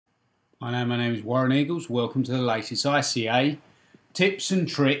My name is Warren Eagles. Welcome to the latest ICA tips and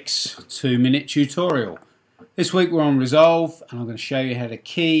tricks 2-minute tutorial. This week we're on Resolve and I'm going to show you how to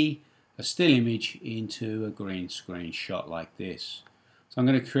key a still image into a green screen shot like this. So I'm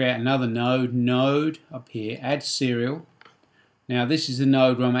going to create another node up here, add serial. Now this is the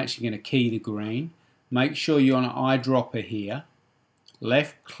node where I'm actually going to key the green. Make sure you're on an eyedropper here.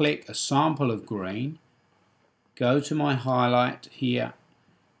 Left click a sample of green. Go to my highlight here.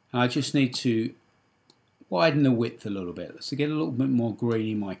 I just need to widen the width a little bit so get a little bit more green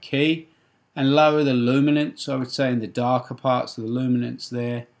in my key and lower the luminance, I would say, in the darker parts of the luminance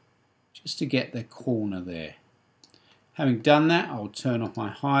there, just to get the corner there. Having done that, I'll turn off my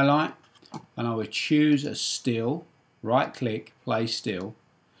highlight and I will choose a still, right click, play still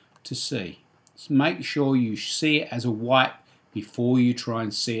to see. So make sure you see it as a wipe before you try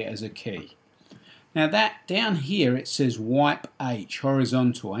and see it as a key. Now that down here it says wipe H,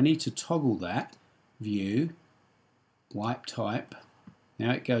 horizontal. I need to toggle that, view, wipe type.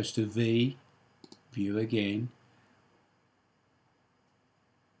 Now it goes to V, view again,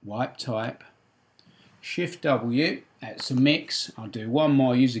 wipe type, Shift W, that's a mix. I'll do one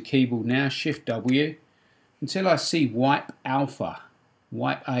more, use the keyboard now, Shift W, until I see wipe alpha,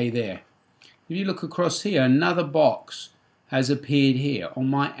 wipe A there. If you look across here, another box has appeared here on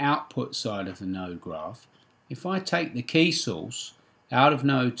my output side of the node graph. If I take the key source out of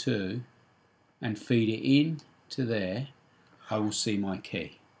node 2 and feed it in to there, I will see my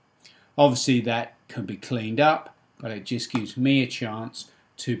key. Obviously that can be cleaned up, but it just gives me a chance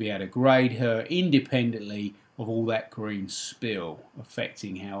to be able to grade her independently of all that green spill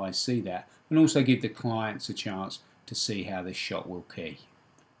affecting how I see that, and also give the clients a chance to see how this shot will key.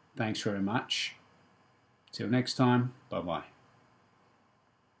 Thanks very much. Till next time, bye-bye.